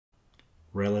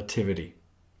Relativity.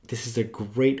 This is a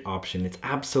great option. It's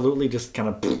absolutely just kind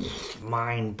of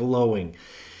mind-blowing.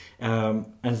 And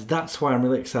that's why I'm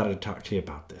really excited to talk to you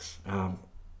about this.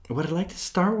 What I'd like to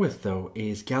start with, though,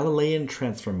 is Galilean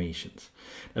transformations.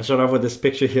 I'll start off with this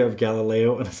picture here of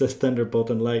Galileo, and it says, "Thunderbolt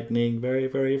and lightning, very,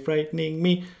 very frightening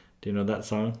me." Do you know that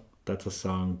song? That's a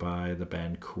song by the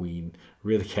band Queen.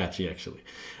 Really catchy, actually.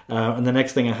 And the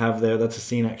next thing I have there, that's a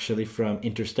scene actually from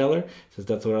Interstellar. It says,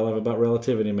 "That's what I love about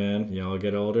relativity, man. Y'all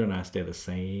get older and I stay the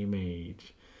same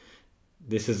age."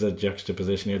 This is a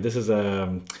juxtaposition here. This is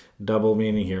a double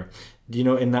meaning here. Do you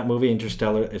know in that movie,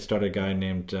 Interstellar, it starred a guy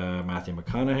named Matthew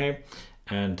McConaughey.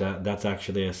 And that's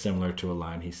actually similar to a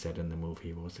line he said in the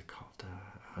movie. What was it called?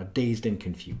 Dazed and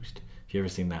Confused. Have you ever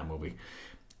seen that movie?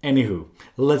 Anywho,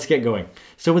 let's get going.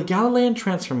 So with Galilean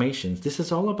transformations, this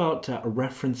is all about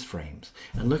reference frames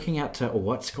and looking at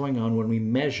what's going on when we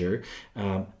measure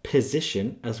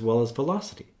position as well as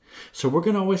velocity. So we're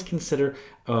going to always consider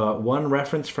one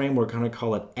reference frame. We're going to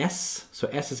call it S. So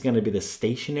S is going to be the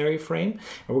stationary frame.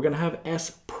 And we're going to have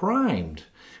S primed,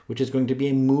 which is going to be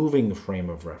a moving frame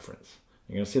of reference.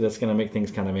 You're going to see that's going to make things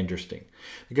kind of interesting.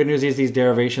 The good news is these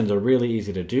derivations are really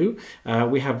easy to do.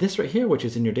 We have this right here, which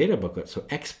is in your data booklet. So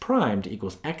x primed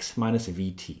equals x minus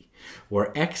vt,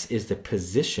 where x is the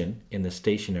position in the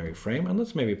stationary frame. And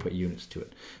let's maybe put units to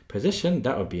it. Position,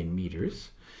 that would be in meters.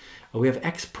 We have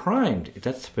x primed,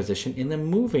 that's the position in the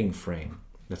moving frame.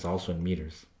 That's also in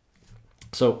meters.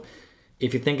 So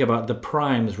if you think about the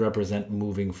primes represent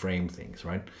moving frame things,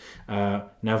 right?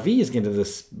 Now v is going to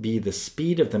be the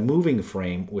speed of the moving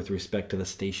frame with respect to the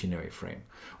stationary frame.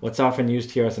 What's often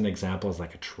used here as an example is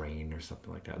like a train or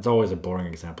something like that. It's always a boring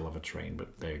example of a train,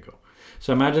 but there you go.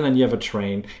 So imagine that you have a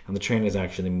train and the train is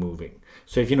actually moving.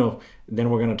 So if you know, then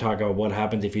we're going to talk about what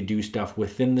happens if you do stuff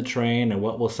within the train and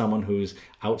what will someone who's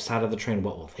outside of the train,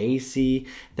 what will they see?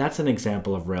 That's an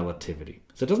example of relativity.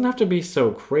 So it doesn't have to be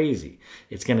so crazy.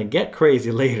 It's going to get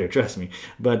crazy later, trust me.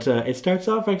 But it starts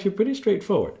off actually pretty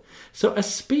straightforward. So a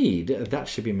speed, that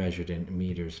should be measured in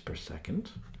meters per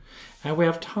second. And we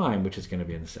have time, which is going to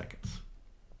be in seconds.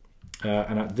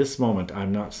 And at this moment,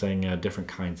 I'm not saying different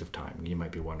kinds of time. You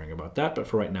might be wondering about that, but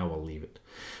for right now, we'll leave it.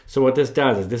 So what this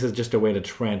does is this is just a way to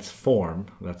transform,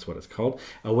 that's what it's called,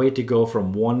 a way to go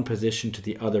from one position to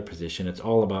the other position. It's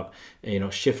all about,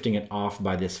 shifting it off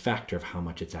by this factor of how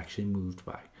much it's actually moved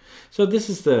by. So this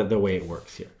is the way it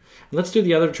works here. Let's do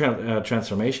the other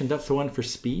transformation. That's the one for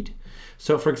speed.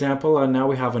 So for example, now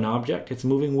we have an object. It's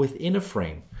moving within a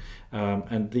frame.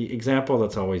 And the example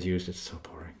that's always used, it's so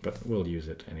boring, but we'll use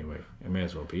it anyway. It may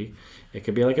as well be. It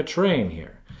could be like a train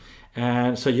here.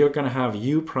 And so you're going to have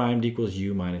u primed equals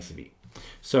u minus v.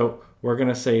 So we're going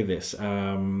to say this.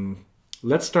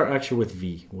 Let's start actually with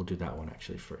v. We'll do that one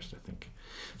actually first, I think.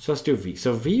 So let's do v.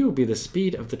 So v will be the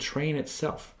speed of the train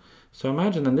itself. So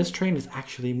imagine then this train is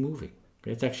actually moving.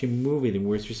 It's actually moving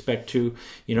with respect to,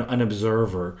 an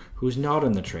observer who's not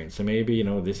in the train. So maybe,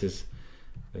 this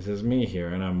is me here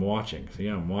and I'm watching. So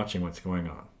yeah, I'm watching what's going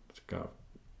on.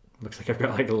 Looks like I've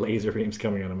got like laser beams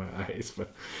coming out of my eyes.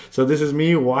 So this is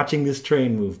me watching this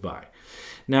train move by.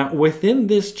 Now within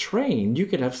this train, you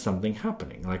could have something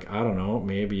happening. Like, I don't know,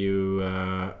 maybe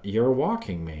you're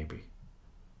walking maybe.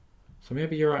 So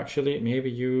maybe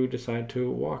you decide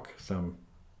to walk some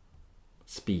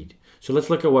speed. So let's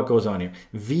look at what goes on here.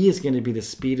 V is going to be the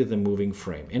speed of the moving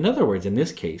frame. In other words, in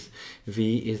this case,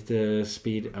 V is the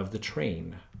speed of the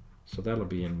train. So that'll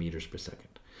be in meters per second.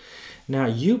 Now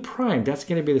u prime, that's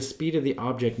going to be the speed of the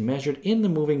object measured in the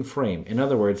moving frame. In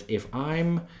other words, if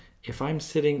I'm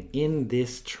sitting in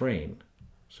this train,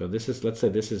 so this is, let's say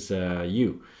this is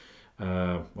u.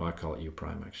 Well, I call it u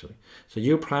prime actually. So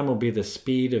u prime will be the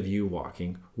speed of you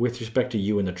walking with respect to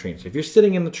you in the train. So if you're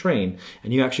sitting in the train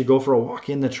and you actually go for a walk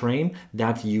in the train,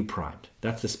 that's u primed.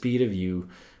 That's the speed of you,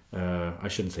 I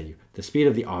shouldn't say you, the speed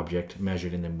of the object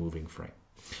measured in the moving frame.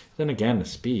 Then again, the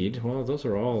speed, well, those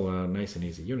are all nice and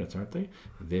easy units, aren't they?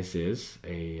 This is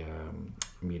a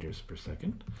meters per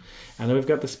second. And then we've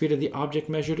got the speed of the object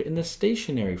measured in the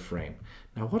stationary frame.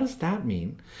 Now, what does that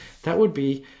mean? That would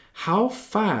be, how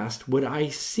fast would I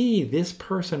see this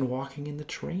person walking in the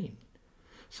train?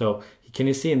 So can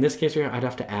you see in this case here, I'd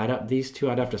have to add up these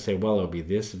two. I'd have to say, well, it would be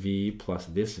this V plus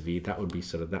this V. That would be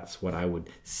sort of, that's what I would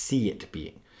see it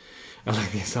being. I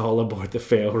like this, all aboard the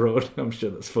fail road. I'm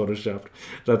sure that's photoshopped.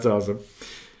 That's awesome.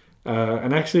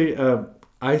 And actually,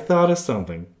 I thought of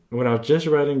something. When I was just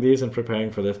writing these and preparing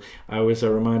for this, I was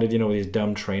reminded, these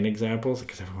dumb train examples,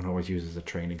 because everyone always uses a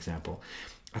train example.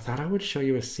 I thought I would show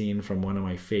you a scene from one of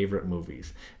my favorite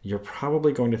movies. You're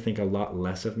probably going to think a lot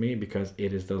less of me because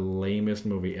it is the lamest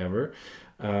movie ever.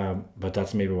 But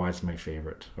that's maybe why it's my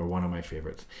favorite, or one of my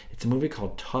favorites. It's a movie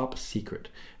called Top Secret.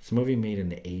 It's a movie made in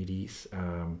the 80s.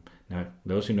 Now,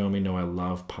 those who know me know I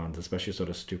love puns, especially sort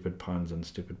of stupid puns and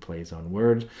stupid plays on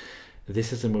words.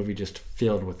 This is a movie just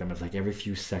filled with them. It's like every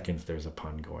few seconds there's a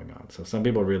pun going on. So some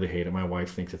people really hate it. My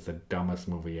wife thinks it's the dumbest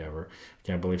movie ever.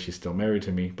 Can't believe she's still married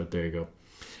to me, but there you go.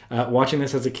 Watching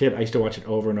this as a kid, I used to watch it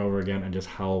over and over again and just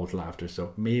howl with laughter,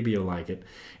 so maybe you'll like it.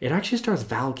 It actually stars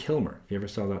Val Kilmer. If you ever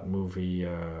saw that movie,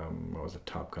 what was it,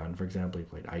 Top Gun, for example? He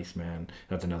played Iceman.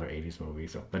 That's another 80s movie,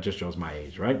 so that just shows my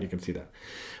age, right? You can see that.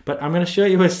 But I'm going to show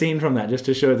you a scene from that just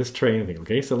to show this train thing,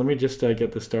 okay? So let me just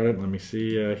get this started. Let me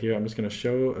see here. I'm just going to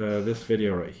show this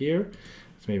video right here.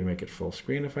 Let's maybe make it full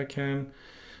screen if I can.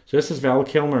 So this is Val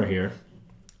Kilmer here,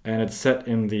 and it's set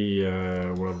in the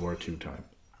World War II time.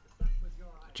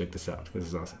 Check this out. This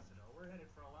is awesome.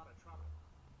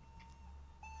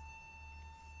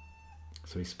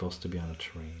 So he's supposed to be on a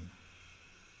train.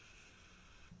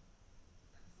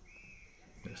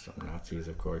 There's some Nazis,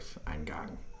 of course.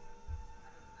 Eingang.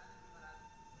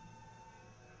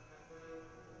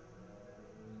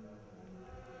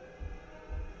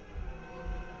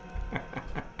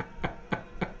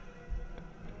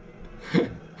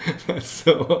 That's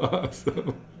so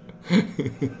awesome.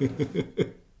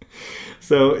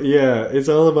 So yeah, it's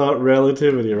all about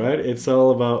relativity, right? It's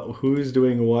all about who's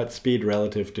doing what speed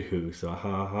relative to who. So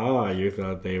you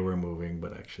thought they were moving,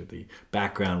 but actually the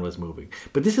background was moving.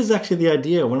 But this is actually the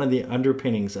idea, one of the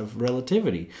underpinnings of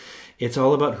relativity. It's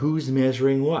all about who's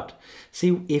measuring what.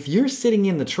 See, if you're sitting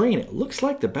in the train, it looks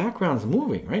like the background's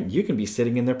moving, right? You can be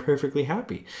sitting in there perfectly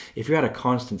happy. If you're at a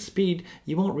constant speed,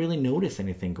 you won't really notice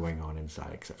anything going on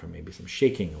inside, except for maybe some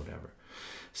shaking or whatever.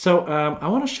 So I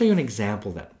want to show you an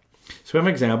example then. So we have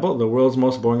an example, the world's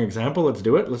most boring example. Let's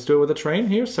do it. Let's do it with a train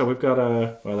here. So we've got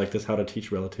a, well, I like this, how to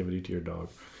teach relativity to your dog.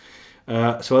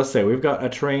 So let's say we've got a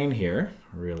train here,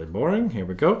 really boring. Here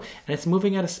we go. And it's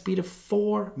moving at a speed of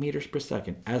 4 meters per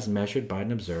second as measured by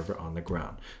an observer on the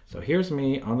ground. So here's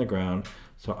me on the ground.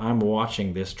 So I'm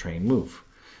watching this train move.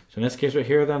 So in this case right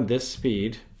here then, this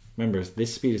speed, remember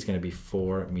this speed is going to be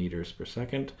 4 meters per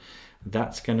second.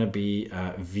 That's going to be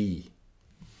V.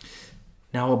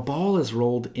 Now a ball is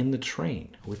rolled in the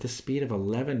train with a speed of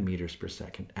 11 meters per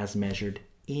second as measured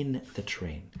in the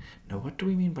train. Now what do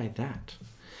we mean by that?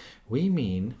 We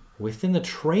mean within the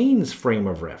train's frame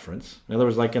of reference. In other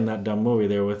words, like in that dumb movie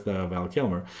there with Val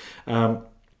Kilmer.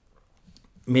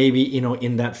 Maybe, you know,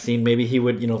 in that scene, maybe he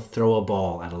would, you know, throw a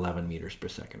ball at 11 meters per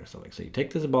second or something. So you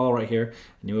take this ball right here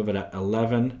and you move it at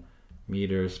 11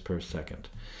 meters per second.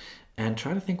 And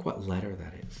try to think what letter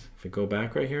that is. If we go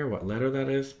back right here, what letter that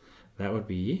is, that would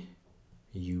be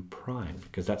U prime,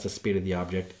 because that's the speed of the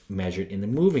object measured in the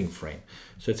moving frame.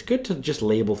 So it's good to just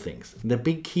label things. The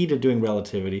big key to doing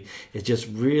relativity is just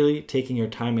really taking your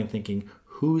time and thinking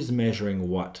who's measuring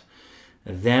what.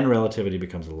 Then relativity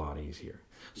becomes a lot easier.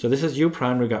 So this is U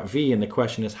prime, we got V, and the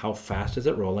question is how fast is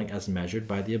it rolling as measured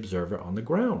by the observer on the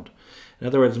ground? In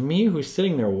other words, me who's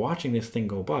sitting there watching this thing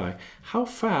go by, how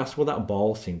fast will that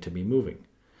ball seem to be moving?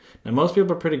 Now most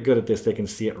people are pretty good at this, they can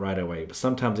see it right away, but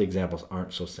sometimes the examples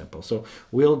aren't so simple. So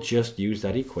we'll just use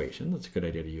that equation. That's a good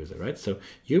idea to use it, right? So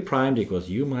U primed equals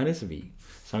U minus V.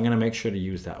 So I'm going to make sure to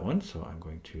use that one. So I'm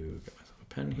going to get myself a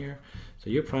pen here.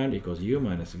 So U primed equals U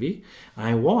minus V.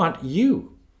 I want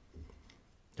U.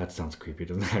 That sounds creepy,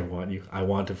 doesn't it? I want U. I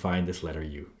want to find this letter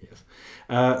U,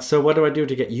 yes. So what do I do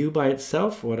to get U by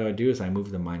itself? What I do is I move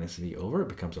the minus V over. It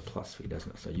becomes a plus V,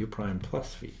 doesn't it? So U prime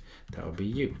plus V. That would be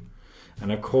U.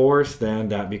 And of course, then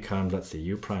that becomes, let's see,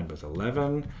 U prime was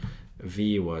 11,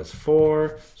 V was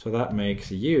 4, so that makes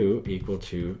U equal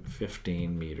to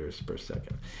 15 meters per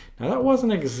second. Now that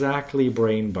wasn't exactly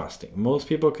brain busting. Most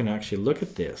people can actually look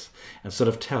at this and sort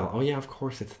of tell, oh yeah, of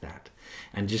course it's that.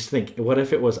 And just think, what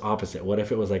if it was opposite? What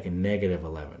if it was like a negative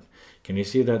 11? Can you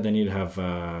see that? Then you'd have,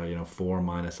 4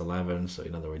 minus 11. So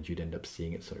in other words, you'd end up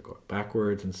seeing it sort of going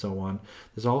backwards and so on.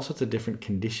 There's all sorts of different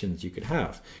conditions you could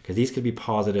have, because these could be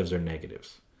positives or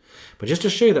negatives. But just to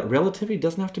show you that relativity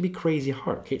doesn't have to be crazy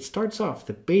hard. Okay, it starts off,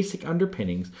 the basic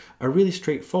underpinnings are really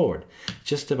straightforward.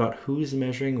 Just about who's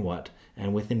measuring what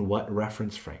and within what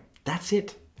reference frame. That's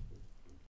it.